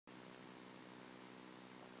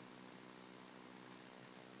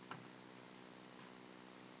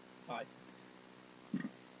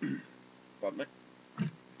pardon me.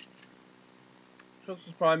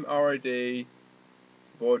 Optimus Prime, RID,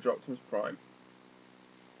 Voyager Optimus Prime.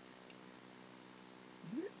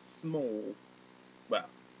 A bit small. Well,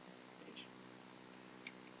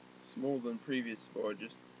 smaller than previous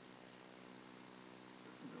Voyagers.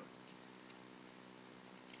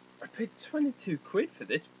 I paid 22 quid for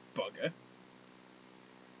this bugger.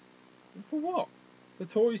 And for what? The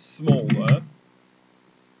toy's smaller.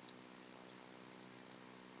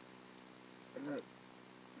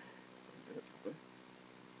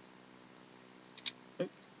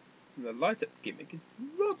 And the light up gimmick is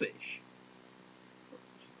rubbish.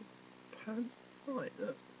 Pants light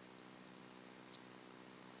up.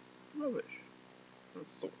 Rubbish. And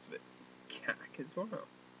sorts of it cack as well.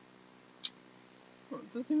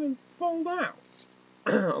 It doesn't even fold out.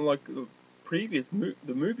 Unlike the previous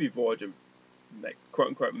the movie Voyager quote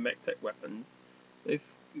unquote mech tech weapons, they've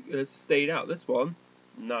stayed out. This one,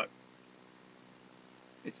 no.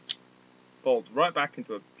 It folds right back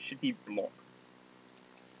into a shitty block.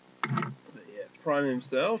 But yeah, Prime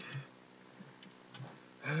himself.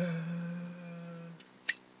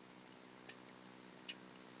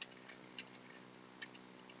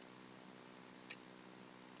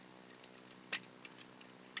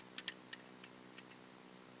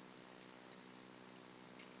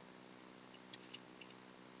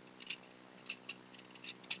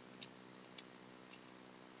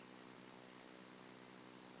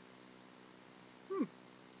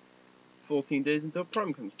 14 days until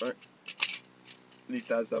Prime comes back. At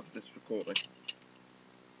least as of this recording.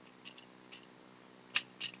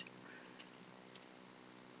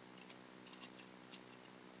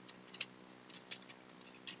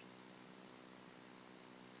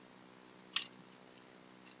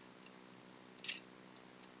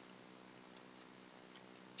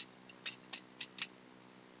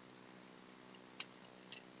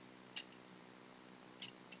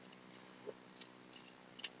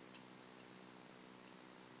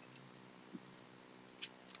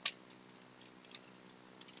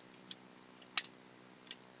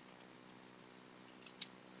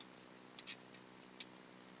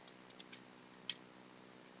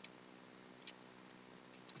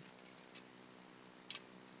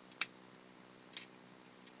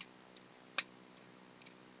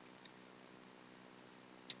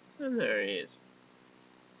 And there he is.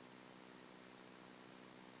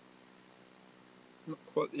 Not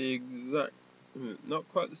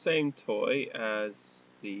quite the same toy as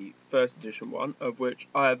the first edition one, of which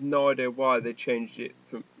I have no idea why they changed it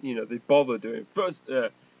from, they bother doing first,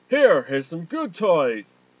 here's some good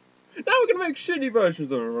toys! Now we're gonna make shitty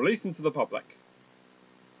versions of them and release them to the public.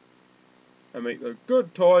 And make the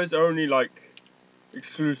good toys only,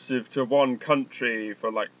 exclusive to one country for,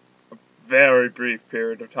 a very brief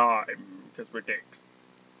period of time, because we're dicks.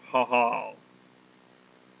 Ha ha.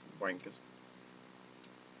 Wankers.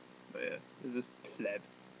 But yeah, there's this pleb.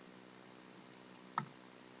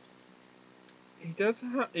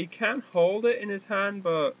 He can hold it in his hand,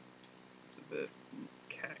 but it's a bit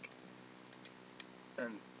cack.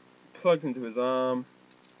 And plugged into his arm.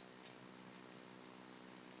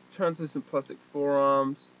 Translucent plastic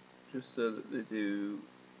forearms, just so that they do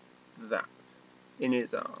that in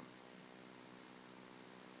his arm.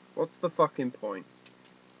 What's the fucking point?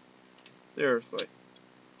 Seriously.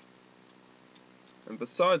 And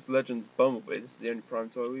besides Legends Bumblebee, this is the only Prime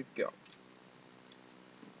toy we've got.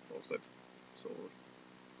 Also, sword.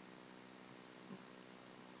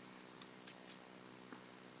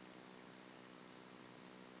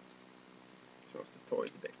 So this toy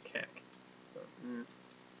is a bit cack. But,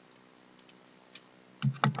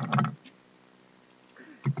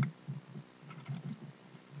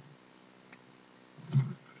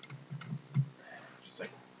 Just a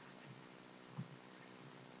second.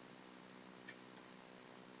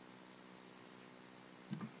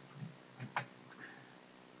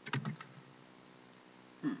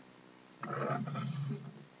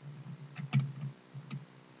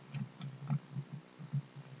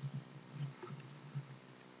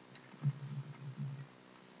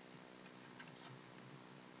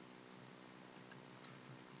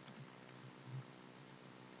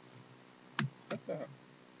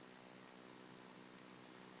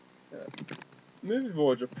 Movie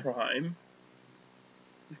Voyager Prime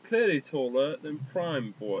is clearly taller than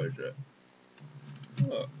Prime Voyager.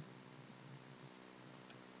 Look.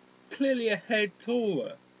 Clearly a head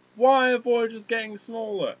taller. Why are Voyagers getting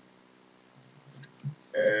smaller?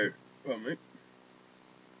 Pardon me.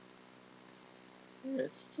 Yeah,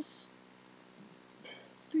 it's just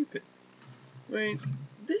stupid. I mean,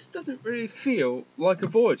 this doesn't really feel like a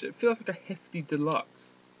Voyager. It feels like a hefty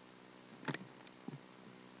deluxe.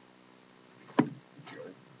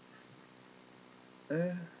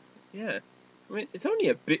 Yeah. I mean, it's only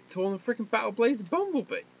a bit taller than freaking Battle Blazer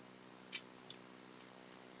Bumblebee.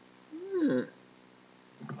 Hmm.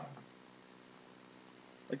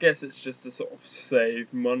 I guess it's just to sort of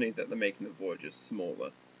save money that they're making the Voyagers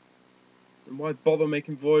smaller. And why bother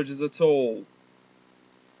making Voyagers at all?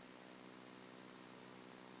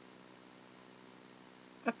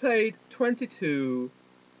 I paid 22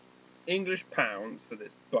 English pounds for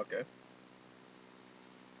this bugger.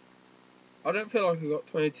 I don't feel like I got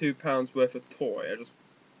 £22 worth of toy.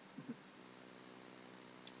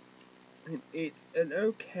 It's an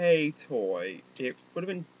okay toy. It would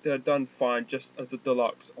have been done fine just as a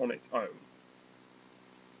deluxe on its own.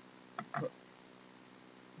 But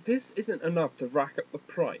this isn't enough to rack up the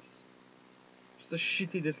price. Just a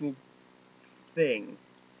shitty little thing.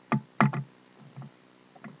 To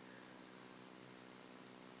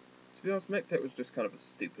be honest, MechTech was just kind of a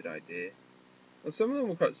stupid idea. And some of them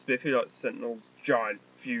were quite spiffy, like Sentinel's giant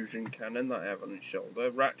fusion cannon that I have on his shoulder,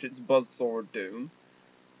 Ratchet's buzzsaw of doom.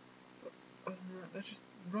 But other than that, they're just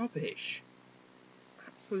rubbish.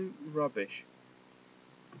 Absolute rubbish.